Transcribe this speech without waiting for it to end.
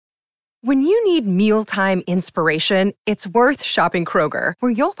When you need mealtime inspiration, it's worth shopping Kroger,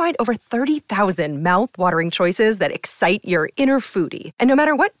 where you'll find over 30,000 mouth-watering choices that excite your inner foodie. And no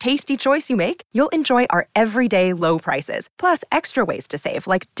matter what tasty choice you make, you'll enjoy our everyday low prices, plus extra ways to save,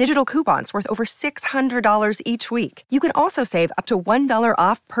 like digital coupons worth over $600 each week. You can also save up to $1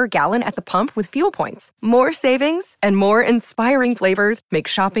 off per gallon at the pump with fuel points. More savings and more inspiring flavors make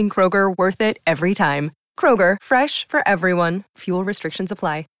shopping Kroger worth it every time. Kroger, fresh for everyone. Fuel restrictions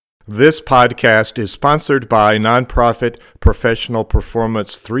apply. This podcast is sponsored by nonprofit Professional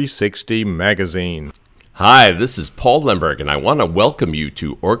Performance 360 magazine. Hi, this is Paul Lemberg, and I want to welcome you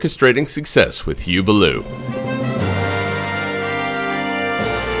to Orchestrating Success with Hugh Ballou.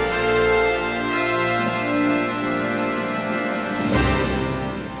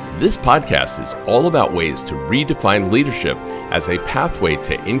 This podcast is all about ways to redefine leadership as a pathway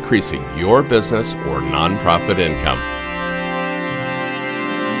to increasing your business or nonprofit income.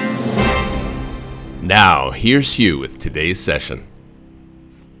 Now, here's Hugh with today's session.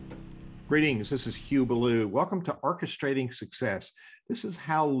 Greetings, this is Hugh Ballou. Welcome to Orchestrating Success. This is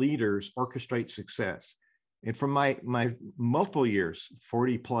how leaders orchestrate success. And from my multiple years,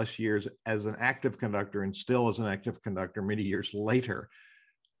 40 plus years as an active conductor and still as an active conductor many years later,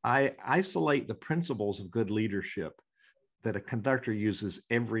 I isolate the principles of good leadership that a conductor uses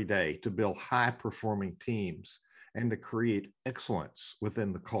every day to build high-performing teams and to create excellence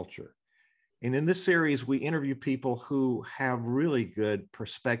within the culture. And in this series, we interview people who have really good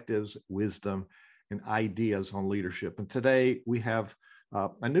perspectives, wisdom, and ideas on leadership. And today we have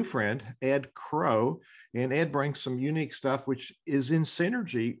a new friend, Ed Crow, and Ed brings some unique stuff, which is in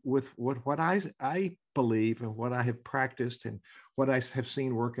synergy with what I believe and what I have practiced and what I have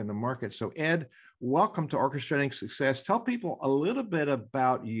seen work in the market. So Ed, welcome to Orchestrating Success. Tell people a little bit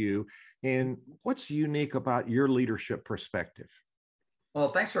about you and what's unique about your leadership perspective.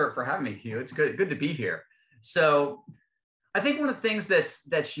 Well, thanks for having me, Hugh. It's good to be here. So I think one of the things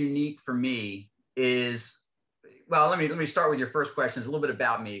that's unique for me is, well, let me start with your first question. It's a little bit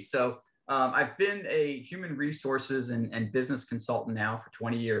about me. So I've been a human resources and business consultant now for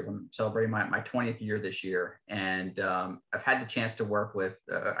 20 years. I'm celebrating my 20th year this year. And I've had the chance to work with,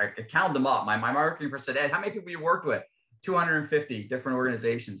 I counted them up. My marketing person said, Ed, how many people you worked with? 250 different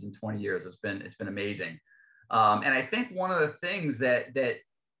organizations in 20 years. It's been amazing. And I think one of the things that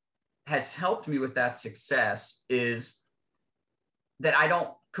has helped me with that success is that I don't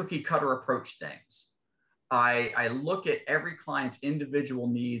cookie cutter approach things. I look at every client's individual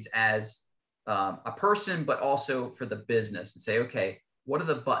needs as a person, but also for the business and say, okay, what are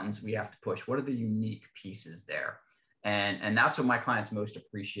the buttons we have to push? What are the unique pieces there? And that's what my clients most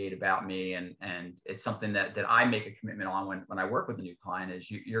appreciate about me. And it's something that I make a commitment on when I work with a new client is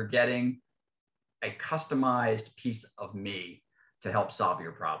you're getting a customized piece of me to help solve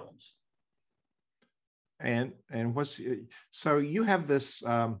your problems. And so you have this,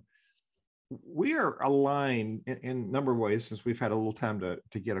 we are aligned in a number of ways since we've had a little time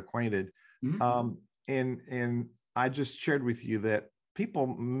to get acquainted. Mm-hmm. And I just shared with you that people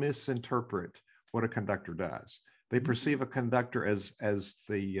misinterpret what a conductor does. They perceive a conductor as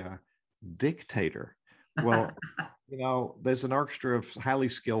the dictator. Well, there's an orchestra of highly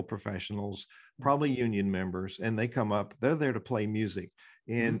skilled professionals, probably union members, and they come up, they're there to play music.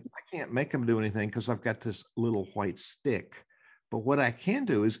 And I can't make them do anything because I've got this little white stick. But what I can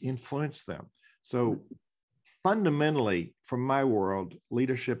do is influence them. So fundamentally, from my world,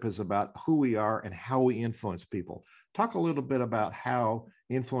 leadership is about who we are and how we influence people. Talk a little bit about how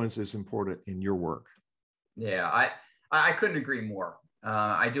influence is important in your work. Yeah, I couldn't agree more.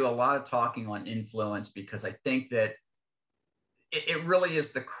 I do a lot of talking on influence because I think that it really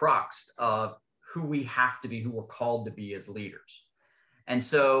is the crux of who we have to be, who we're called to be as leaders. And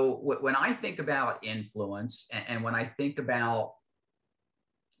so when I think about influence and when I think about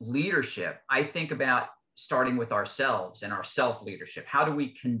leadership, I think about starting with ourselves and our self-leadership. How do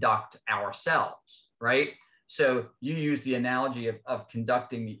we conduct ourselves, right? So you use the analogy of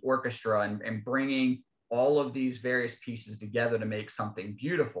conducting the orchestra and bringing all of these various pieces together to make something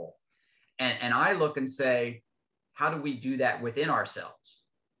beautiful. And I look and say, how do we do that within ourselves?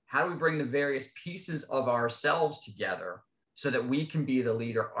 How do we bring the various pieces of ourselves together so that we can be the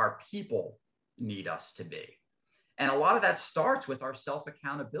leader our people need us to be? And a lot of that starts with our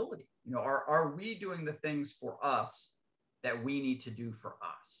self-accountability. Are we doing the things for us that we need to do for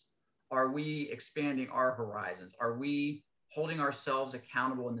us? Are we expanding our horizons? Are we holding ourselves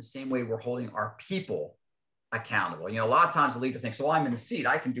accountable in the same way we're holding our people accountable? A lot of times the leader thinks, well, I'm in the seat,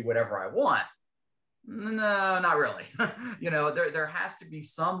 I can do whatever I want. No, not really. There has to be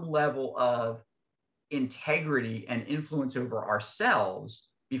some level of integrity and influence over ourselves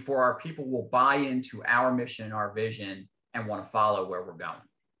before our people will buy into our mission and our vision and want to follow where we're going.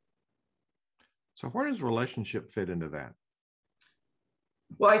 So where does relationship fit into that?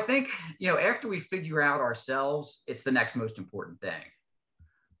 Well, I think, after we figure out ourselves, it's the next most important thing.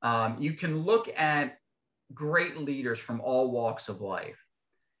 You can look at great leaders from all walks of life.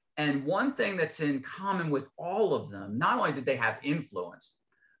 And one thing that's in common with all of them, not only did they have influence,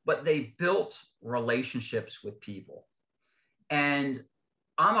 but they built relationships with people. And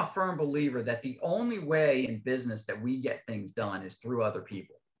I'm a firm believer that the only way in business that we get things done is through other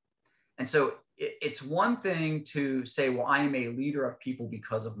people. And so it's one thing to say, well, I am a leader of people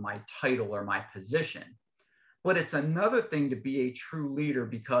because of my title or my position. But it's another thing to be a true leader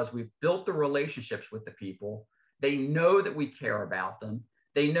because we've built the relationships with the people. They know that we care about them.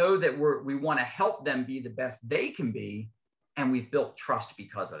 They know that we want to help them be the best they can be. And we've built trust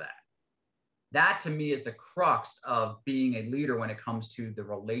because of that. That to me is the crux of being a leader when it comes to the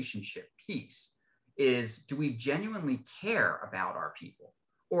relationship piece is, do we genuinely care about our people?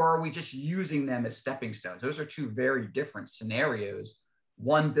 Or are we just using them as stepping stones? Those are two very different scenarios.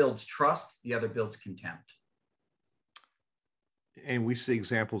 One builds trust, the other builds contempt. And we see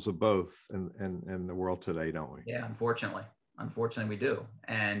examples of both in the world today, don't we? Yeah, unfortunately we do.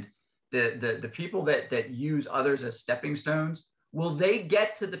 And the people that use others as stepping stones, will they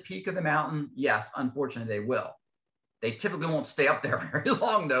get to the peak of the mountain? Yes, unfortunately they will. They typically won't stay up there very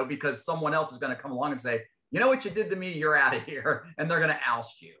long though, because someone else is going to come along and say, you know what you did to me, you're out of here. And they're going to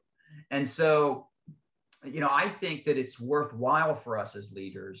oust you. And so, I think that it's worthwhile for us as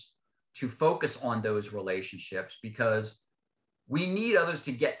leaders to focus on those relationships because we need others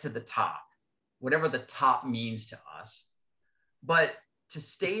to get to the top, whatever the top means to us. But to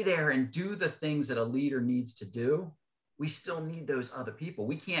stay there and do the things that a leader needs to do, we still need those other people.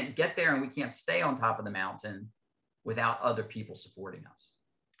 We can't get there and we can't stay on top of the mountain without other people supporting us.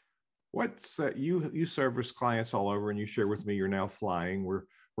 What's you service clients all over, and you share with me you're now flying. We're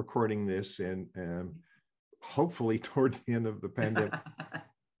recording this and hopefully toward the end of the pandemic,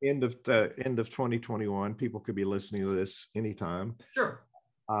 end of 2021. People could be listening to this anytime. Sure.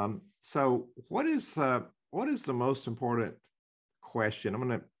 So what is the most important question?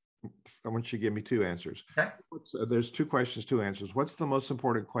 I want you to give me two answers. Okay. There's two questions, two answers. What's the most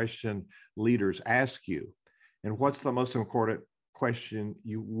important question leaders ask you? And what's the most important question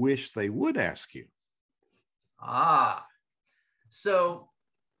you wish they would ask you? So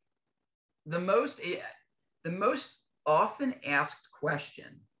the most often asked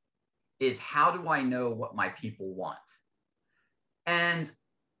question is, how do I know what my people want? And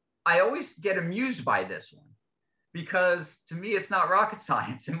I always get amused by this one because to me, it's not rocket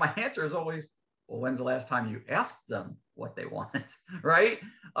science. And my answer is always, well, when's the last time you asked them what they want, right?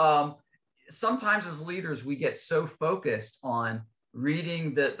 Sometimes as leaders, we get so focused on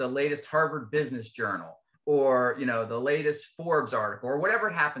reading the latest Harvard Business Journal or, the latest Forbes article or whatever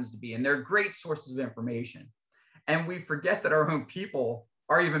it happens to be. And they're great sources of information. And we forget that our own people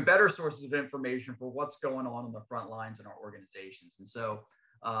are even better sources of information for what's going on the front lines in our organizations. And so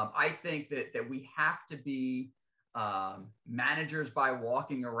I think that we have to be managers by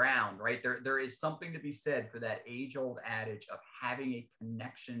walking around, right? There is something to be said for that age-old adage of having a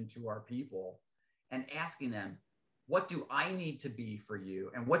connection to our people and asking them, what do I need to be for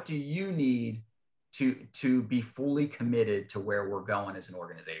you? And what do you need to be fully committed to where we're going as an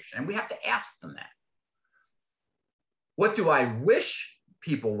organization? And we have to ask them that. What do I wish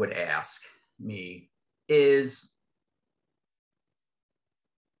people would ask me is,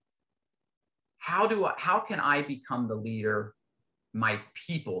 how can I become the leader my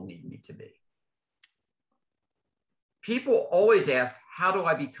people need me to be? People always ask, how do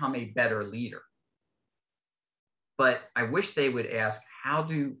I become a better leader? But I wish they would ask, how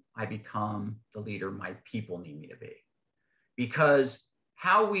do I become the leader my people need me to be? Because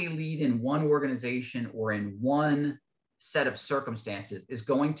how we lead in one organization or in one set of circumstances is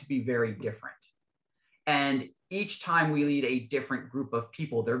going to be very different. And each time we lead a different group of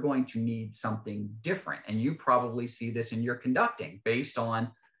people, they're going to need something different. And you probably see this in your conducting based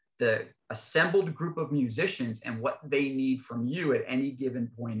on the assembled group of musicians, and what they need from you at any given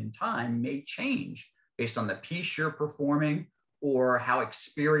point in time may change based on the piece you're performing or how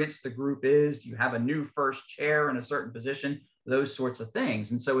experienced the group is. Do you have a new first chair in a certain position? Those sorts of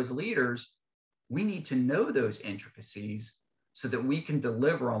things. And so as leaders, we need to know those intricacies so that we can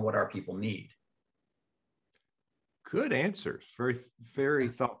deliver on what our people need. Good answers. Very, very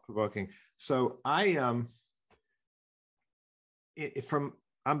thought-provoking. So I've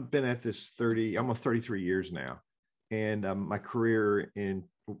been at this almost 33 years now. And my career in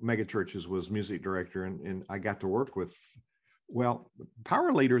mega churches was music director. And I got to work with Well,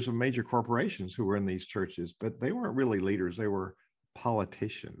 power leaders of major corporations who were in these churches, but they weren't really leaders. They were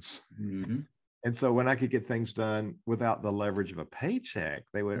politicians. Mm-hmm. And so when I could get things done without the leverage of a paycheck,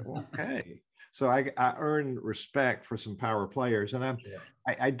 they would, okay. So I earned respect for some power players. And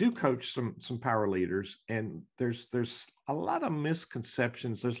I do coach some power leaders, and there's a lot of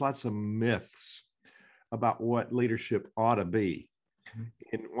misconceptions. There's lots of myths about what leadership ought to be.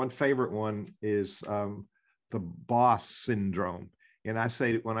 And one favorite one is the boss syndrome. And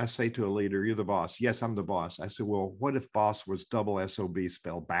when I say to a leader, you're the boss. Yes, I'm the boss. I said, well, what if boss was double SOB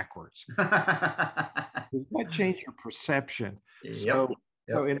spelled backwards? Does that change your perception? Yep.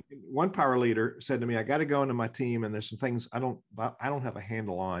 So one power leader said to me, I got to go into my team, and there's some things I don't have a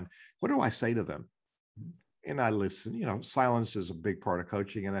handle on. What do I say to them? And I listen. Silence is a big part of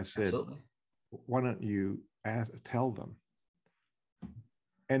coaching. And I said, absolutely. Why don't you tell them?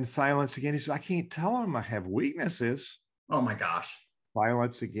 And silence again. He said, I can't tell them I have weaknesses. Oh my gosh.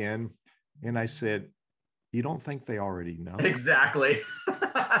 Silence again. And I said, you don't think they already know? Exactly.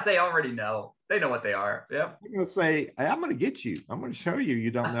 They already know. They know what they are. Yep. I'm going to say, I'm going to get you. I'm going to show you.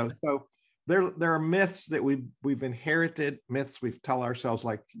 You don't know. So there are myths that we've inherited, myths we tell ourselves,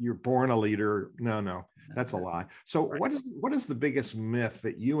 like you're born a leader. No, that's a lie. So right. What is the biggest myth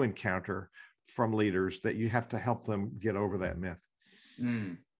that you encounter from leaders that you have to help them get over that myth?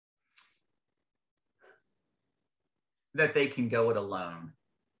 That they can go it alone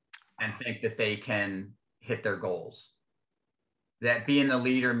and think that they can hit their goals. That being the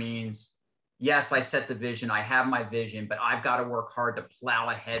leader means, yes, I set the vision, I have my vision, but I've got to work hard to plow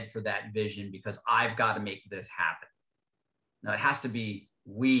ahead for that vision because I've got to make this happen. No, it has to be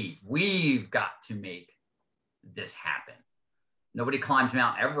we've got to make this happen. Nobody climbs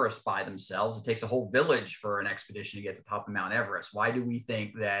Mount Everest by themselves. It takes a whole village for an expedition to get to the top of Mount Everest. Why do we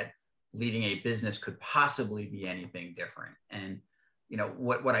think that leading a business could possibly be anything different? And,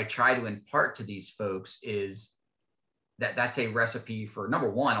 what I try to impart to these folks is that that's a recipe for, number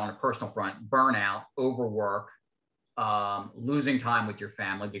one, on a personal front, burnout, overwork, losing time with your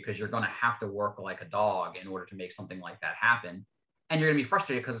family because you're going to have to work like a dog in order to make something like that happen. And you're going to be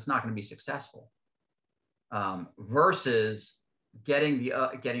frustrated because it's not going to be successful. Versus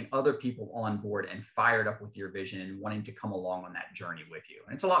getting other people on board and fired up with your vision and wanting to come along on that journey with you.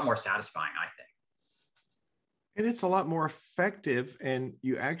 And it's a lot more satisfying, I think. And it's a lot more effective. And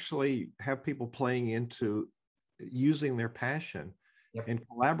you actually have people playing into using their passion and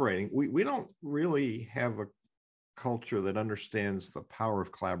collaborating. We don't really have a culture that understands the power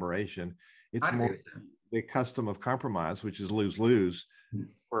of collaboration. It's more the custom of compromise, which is lose-lose,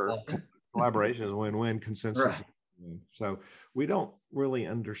 where collaboration is win-win, consensus. Right. So we don't really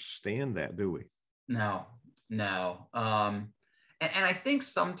understand that, do we? No. And I think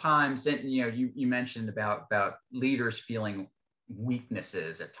sometimes, and you mentioned about leaders feeling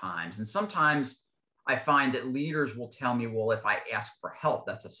weaknesses at times. And sometimes I find that leaders will tell me, well, if I ask for help,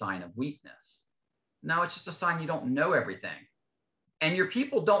 that's a sign of weakness. No, it's just a sign you don't know everything. And your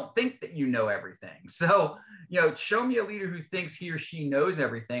people don't think that you know everything. So, show me a leader who thinks he or she knows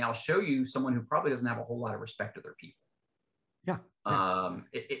everything. I'll show you someone who probably doesn't have a whole lot of respect for their people. Yeah.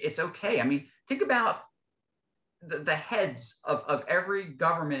 It's okay. I mean, think about the heads of every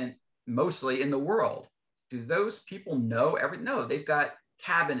government, mostly in the world. Do those people know No, they've got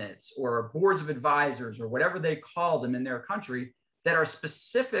cabinets or boards of advisors or whatever they call them in their country that are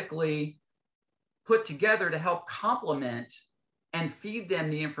specifically put together to help complement and feed them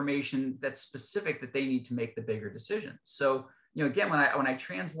the information that's specific that they need to make the bigger decisions. So, again, when I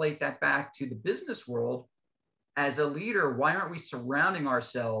translate that back to the business world, as a leader, why aren't we surrounding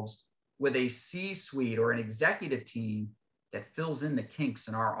ourselves with a C-suite or an executive team that fills in the kinks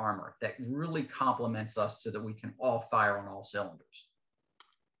in our armor, that really complements us so that we can all fire on all cylinders?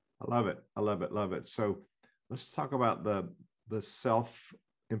 I love it. So let's talk about the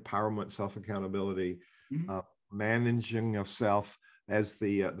self-empowerment, self-accountability, managing of self. As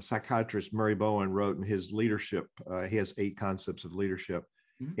the psychiatrist Murray Bowen wrote in his leadership, he has 8 concepts of leadership.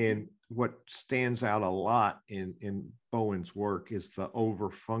 And what stands out a lot in Bowen's work is the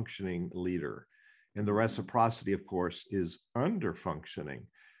over-functioning leader. And the reciprocity, of course, is under-functioning.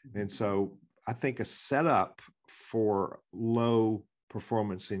 And so I think a setup for low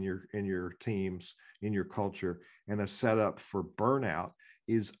performance in your teams, in your culture, and a setup for burnout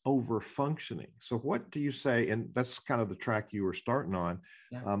is over-functioning. So what do you say? And that's kind of the track you were starting on.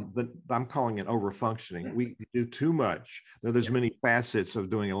 But I'm calling it over-functioning. We do too much. There's many facets of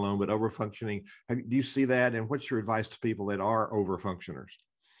doing alone, but over-functioning. Do you see that? And what's your advice to people that are over-functioners?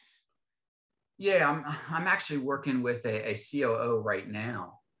 Yeah, I'm actually working with a COO right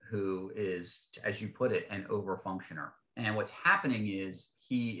now who is, as you put it, an over-functioner. And what's happening is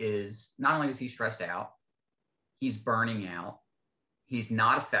not only is he stressed out, he's burning out, he's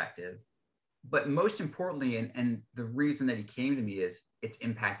not effective, but most importantly, and the reason that he came to me is it's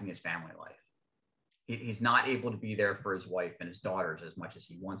impacting his family life. He's not able to be there for his wife and his daughters as much as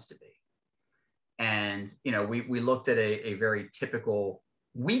he wants to be. And, we looked at a very typical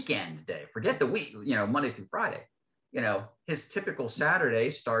weekend day, forget the week, Monday through Friday. His typical Saturday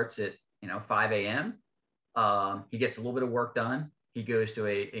starts at, 5 a.m. He gets a little bit of work done. He goes to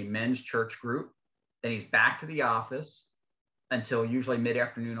a men's church group. Then he's back to the office until usually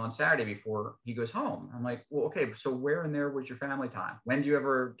mid-afternoon on Saturday before he goes home. I'm like, well, okay, so where in there was your family time? When do you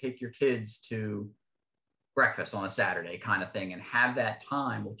ever take your kids to breakfast on a Saturday kind of thing and have that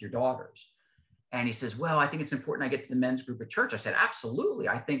time with your daughters? And he says, well, I think it's important I get to the men's group at church. I said, absolutely.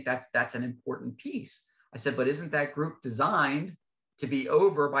 I think that's an important piece. I said, but isn't that group designed to be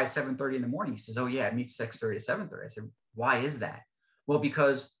over by 7:30 in the morning? He says, oh yeah, it meets 6:30 to 7:30. I said, why is that? Well,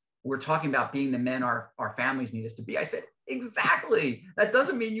 because we're talking about being the men our families need us to be. I said, exactly. That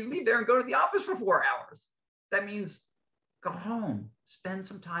doesn't mean you leave there and go to the office for 4 hours. That means go home, spend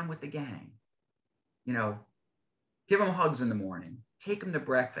some time with the gang, give them hugs in the morning, take them to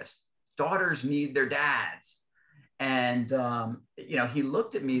breakfast. Daughters need their dads. And, he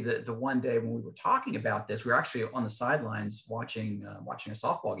looked at me the one day when we were talking about this. We were actually on the sidelines watching a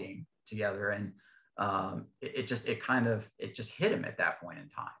softball game together. And it just hit him at that point in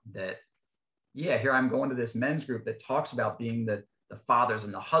time that, yeah, here I'm going to this men's group that talks about being the fathers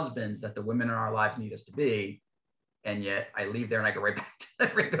and the husbands that the women in our lives need us to be. And yet I leave there and I go right back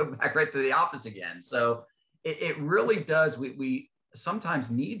to the office again. So it really does. We sometimes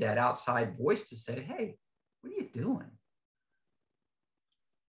need that outside voice to say, hey, what are you doing?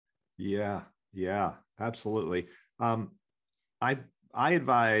 Yeah, absolutely. I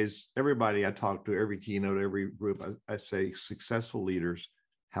advise everybody I talk to, every keynote, every group, I say successful leaders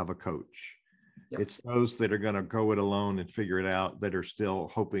have a coach. Yep. It's those that are going to go it alone and figure it out that are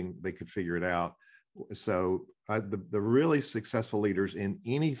still hoping they could figure it out. So the really successful leaders in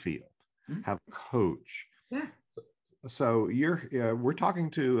any field have a coach. Yeah. So we're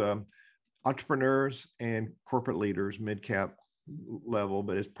talking to entrepreneurs and corporate leaders, mid-cap level,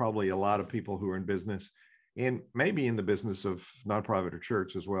 but it's probably a lot of people who are in business and maybe in the business of nonprofit or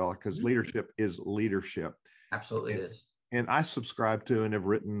church as well, because leadership is leadership. Absolutely, it is. And I subscribe to and have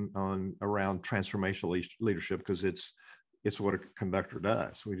written around transformational leadership because it's what a conductor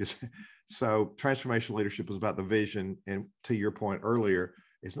does. So transformational leadership is about the vision. And to your point earlier,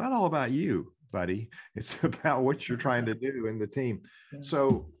 it's not all about you, buddy. It's about what you're trying to do in the team.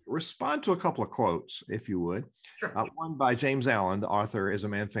 So respond to a couple of quotes, if you would. Sure. One by James Allen, the author, As a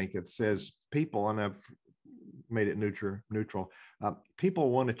Man Thinketh, says, people, and I've made it neutral,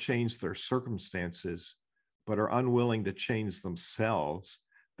 people want to change their circumstances, but are unwilling to change themselves.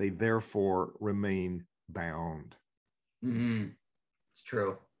 They therefore remain bound. Mm-hmm. It's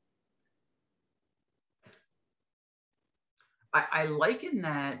true. I liken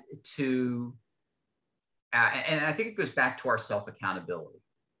that to, and I think it goes back to our self-accountability,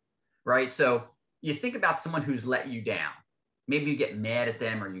 right? So you think about someone who's let you down. Maybe you get mad at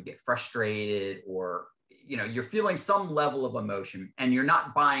them or you get frustrated or, you're feeling some level of emotion and you're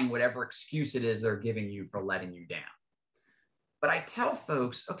not buying whatever excuse it is they're giving you for letting you down. But I tell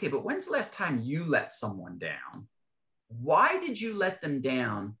folks, okay, but when's the last time you let someone down? Why did you let them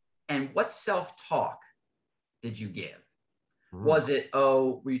down? And what self-talk did you give? Was it,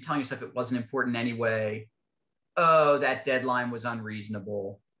 were you telling yourself it wasn't important anyway? Oh, that deadline was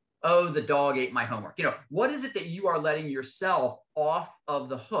unreasonable. Oh, the dog ate my homework. What is it that you are letting yourself off of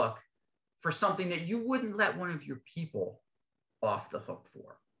the hook for something that you wouldn't let one of your people off the hook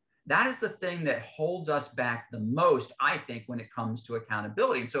for? That is the thing that holds us back the most, I think, when it comes to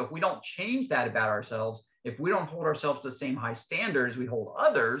accountability. And so if we don't change that about ourselves, if we don't hold ourselves to the same high standards we hold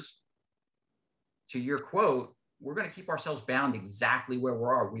others, to your quote, we're going to keep ourselves bound exactly where we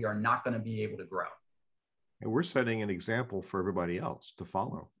are. We are not going to be able to grow. And we're setting an example for everybody else to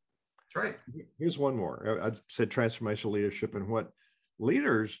follow. That's right. Here's one more. I said transformational leadership, and what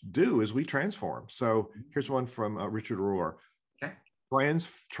leaders do is we transform. So here's one from Richard Rohr. Okay.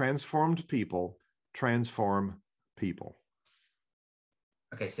 Transformed people transform people.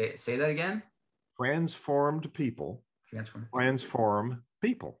 Okay, say that again. Transformed people transform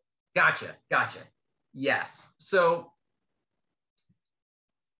people. Gotcha. Yes. So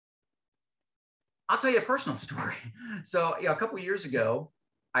I'll tell you a personal story. So a couple of years ago,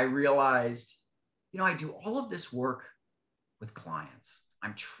 I realized, I do all of this work with clients.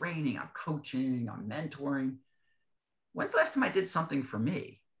 I'm training, I'm coaching, I'm mentoring. When's the last time I did something for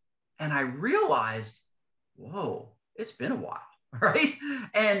me? And I realized, whoa, it's been a while, right?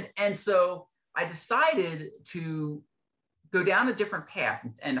 And so I decided to go down a different path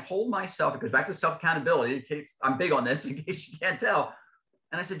and hold myself. It goes back to self-accountability. In case I'm big on this, in case you can't tell.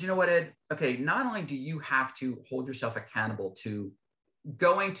 And I said, you know what, Ed? Okay, not only do you have to hold yourself accountable to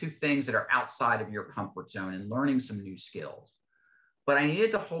going to things that are outside of your comfort zone and learning some new skills, but I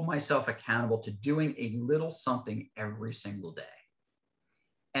needed to hold myself accountable to doing a little something every single day.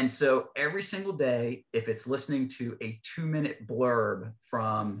 And so every single day, if it's listening to a 2-minute blurb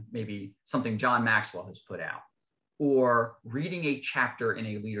from maybe something John Maxwell has put out, or reading a chapter in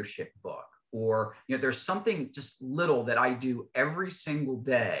a leadership book, or there's something just little that I do every single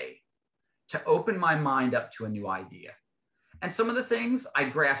day to open my mind up to a new idea. And some of the things I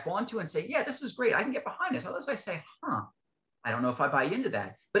grasp onto and say, yeah, this is great, I can get behind this. Others I say, I don't know if I buy into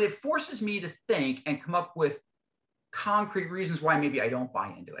that. But it forces me to think and come up with concrete reasons why maybe I don't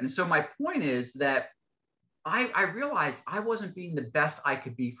buy into it. And so my point is that I realized I wasn't being the best I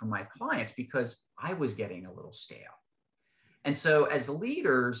could be for my clients because I was getting a little stale. And so as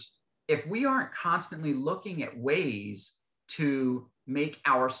leaders, if we aren't constantly looking at ways to make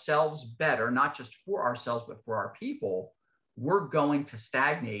ourselves better, not just for ourselves, but for our people, we're going to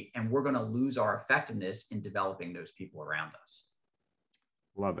stagnate and we're going to lose our effectiveness in developing those people around us.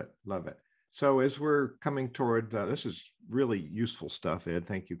 Love it. Love it. So as we're coming toward, this is really useful stuff, Ed.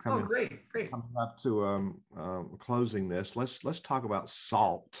 Thank you. Great. Coming up to closing this, let's talk about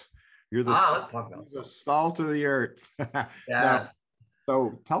SALT. You're the, let's talk about the salt of the earth. Yes. Now,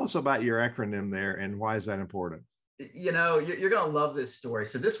 so tell us about your acronym there and why is that important? You're going to love this story.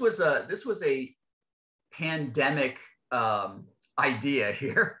 So this was a pandemic idea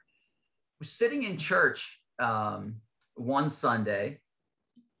here. I was sitting in church one Sunday,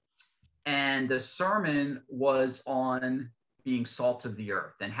 and the sermon was on being salt of the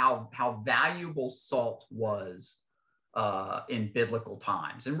earth and how valuable salt was in biblical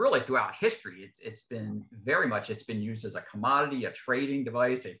times, and really throughout history. It's been used as a commodity, a trading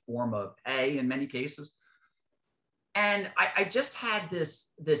device, a form of pay in many cases. And I just had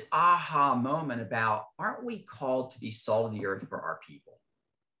this aha moment about, aren't we called to be salt of the earth for our people?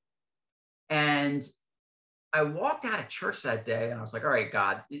 And I walked out of church that day and I was like, all right,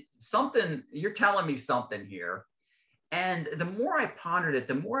 God, you're telling me something here. And the more I pondered it,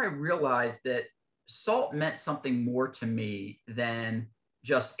 the more I realized that salt meant something more to me than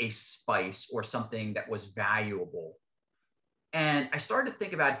just a spice or something that was valuable. And I started to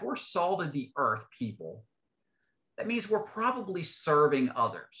think about, if we're salt of the earth people, that means we're probably serving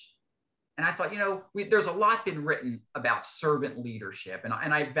others. And I thought, there's a lot been written about servant leadership, and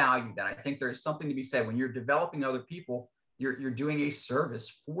I value that. I think there's something to be said when you're developing other people, you're doing a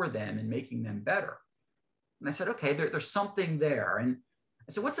service for them and making them better. And I said, okay, there's something there. And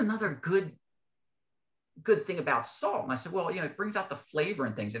I said, what's another good thing about salt? And I said, well, it brings out the flavor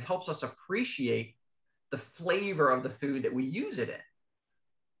in things. It helps us appreciate the flavor of the food that we use it in.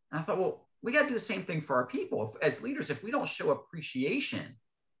 And I thought, well, we got to do the same thing for our people. As leaders, if we don't show appreciation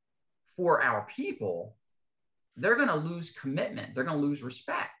for our people, they're going to lose commitment. They're going to lose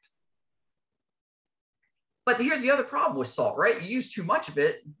respect. But here's the other problem with salt, right? You use too much of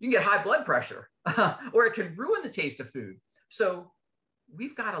it, you can get high blood pressure, or it can ruin the taste of food. So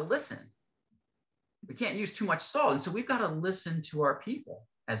we've got to listen. We can't use too much salt. And so we've got to listen to our people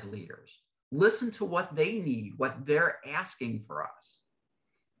as leaders. Listen to what they need, what they're asking for us.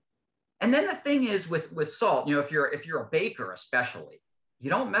 And then the thing is with salt, if you're a baker especially, you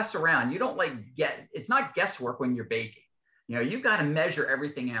don't mess around. You don't it's not guesswork when you're baking. You've got to measure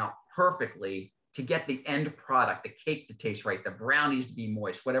everything out perfectly to get the end product, the cake to taste right, the brownies to be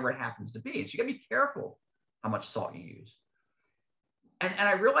moist, whatever it happens to be. And so you got to be careful how much salt you use. And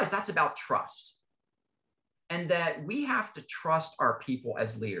I realized that's about trust. And that we have to trust our people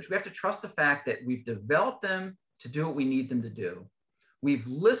as leaders. We have to trust the fact that we've developed them to do what we need them to do. We've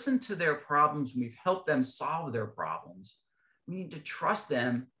listened to their problems. We've helped them solve their problems. We need to trust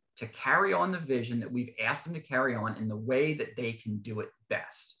them to carry on the vision that we've asked them to carry on in the way that they can do it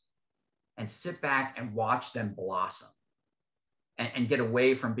best, and sit back and watch them blossom and get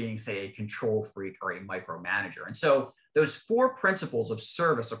away from being, say, a control freak or a micromanager. And so those 4 principles of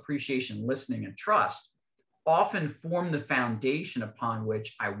service, appreciation, listening, and trust often form the foundation upon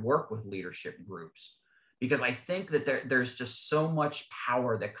which I work with leadership groups, because I think that there's just so much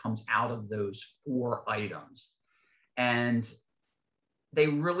power that comes out of those 4 items. And they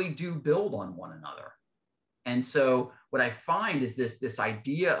really do build on one another. And so what I find is this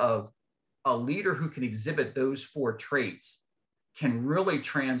idea of a leader who can exhibit those 4 traits can really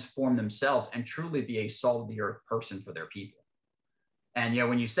transform themselves and truly be a salt of the earth person for their people. And,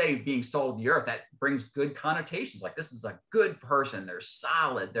 when you say being salt of the earth, that brings good connotations. Like, this is a good person. They're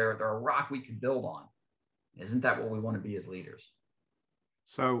solid. They're a rock we can build on. Isn't that what we want to be as leaders?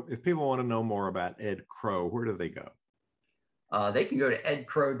 So if people want to know more about Ed Krow, where do they go? They can go to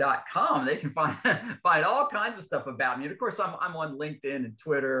edkrow.com. They can find all kinds of stuff about me. And of course, I'm on LinkedIn and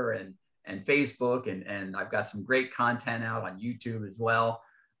Twitter and Facebook, and I've got some great content out on YouTube as well.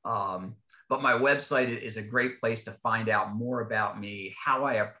 But my website is a great place to find out more about me, how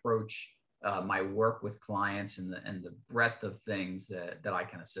I approach my work with clients, and the breadth of things that I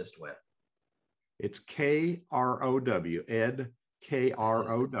can assist with. It's KROW, Ed,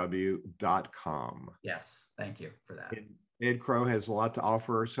 KROW.com. Yes, thank you for that. Ed Krow has a lot to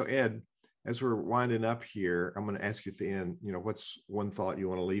offer. So Ed, as we're winding up here, I'm going to ask you at the end, what's one thought you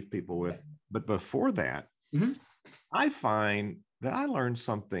want to leave people with? But before that, I find that I learn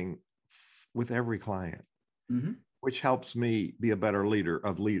something with every client, which helps me be a better leader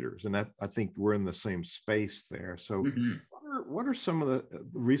of leaders. And I think we're in the same space there. So what are some of the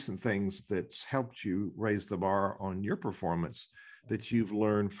recent things that's helped you raise the bar on your performance that you've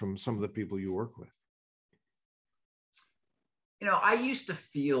learned from some of the people you work with? I used to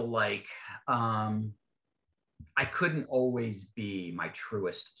feel like I couldn't always be my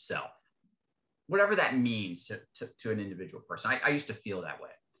truest self, whatever that means to an individual person. I used to feel that way.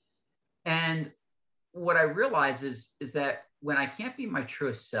 And what I realize is that when I can't be my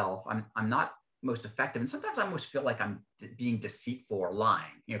truest self, I'm not most effective. And sometimes I almost feel like I'm being deceitful or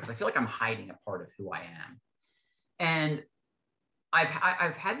lying, because I feel like I'm hiding a part of who I am. And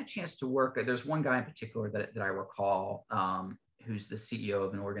I've had the chance to work. There's one guy in particular that I recall, who's the CEO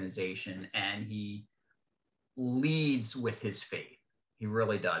of an organization, and he leads with his faith. He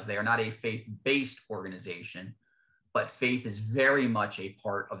really does. They are not a faith-based organization, but faith is very much a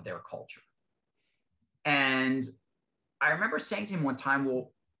part of their culture. And I remember saying to him one time,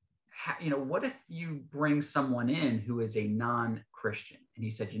 well, what if you bring someone in who is a non-Christian? And he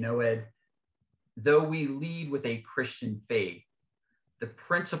said, Ed, though we lead with a Christian faith, the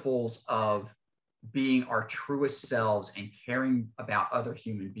principles of being our truest selves and caring about other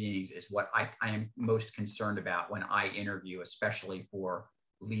human beings is what I am most concerned about when I interview, especially for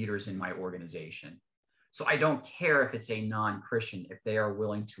leaders in my organization. So I don't care if it's a non-Christian, if they are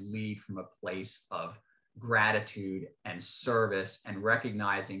willing to lead from a place of gratitude and service and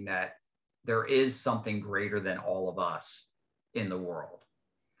recognizing that there is something greater than all of us in the world.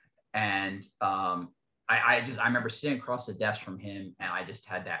 And I remember sitting across the desk from him, and I just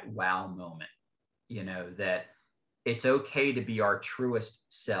had that wow moment, that it's okay to be our truest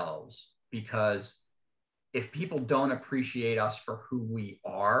selves, because if people don't appreciate us for who we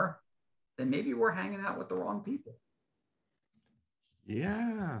are, then maybe we're hanging out with the wrong people.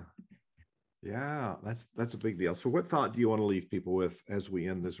 Yeah, that's a big deal. So what thought do you want to leave people with as we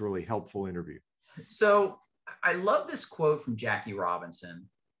end this really helpful interview? So I love this quote from Jackie Robinson.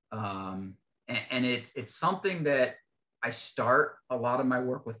 And it's something that I start a lot of my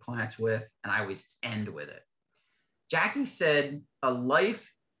work with clients with, and I always end with it. Jackie said, a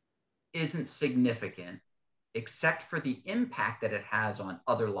life isn't significant except for the impact that it has on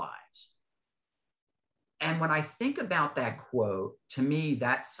other lives. And when I think about that quote, to me,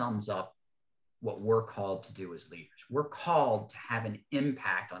 that sums up what we're called to do as leaders. We're called to have an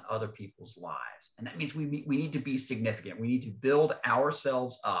impact on other people's lives. And that means we need to be significant. We need to build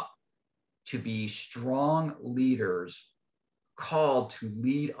ourselves up to be strong leaders called to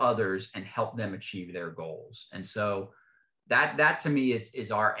lead others and help them achieve their goals. And so that to me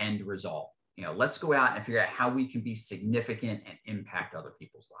is our end result. Let's go out and figure out how we can be significant and impact other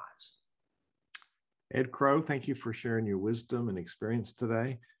people's lives. Ed Krow, thank you for sharing your wisdom and experience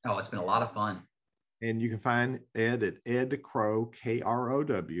today. Oh, it's been a lot of fun. And you can find Ed at edkrow,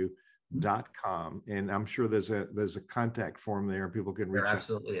 KROW.com. And I'm sure there's a contact form there and people can reach out. There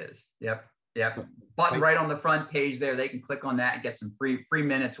absolutely is. Yep. Button right on the front page there. They can click on that and get some free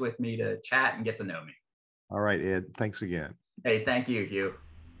minutes with me to chat and get to know me. All right, Ed. Thanks again. Hey, thank you, Hugh.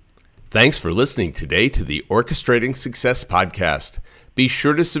 Thanks for listening today to the Orchestrating Success podcast. Be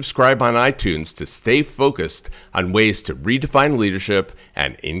sure to subscribe on iTunes to stay focused on ways to redefine leadership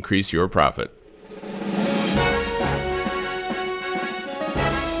and increase your profit.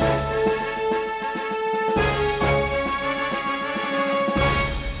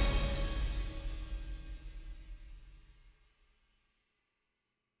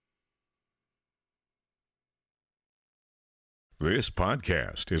 This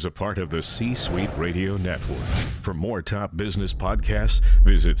podcast is a part of the C-Suite Radio Network. For more top business podcasts,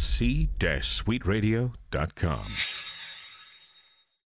 visit c-suiteradio.com.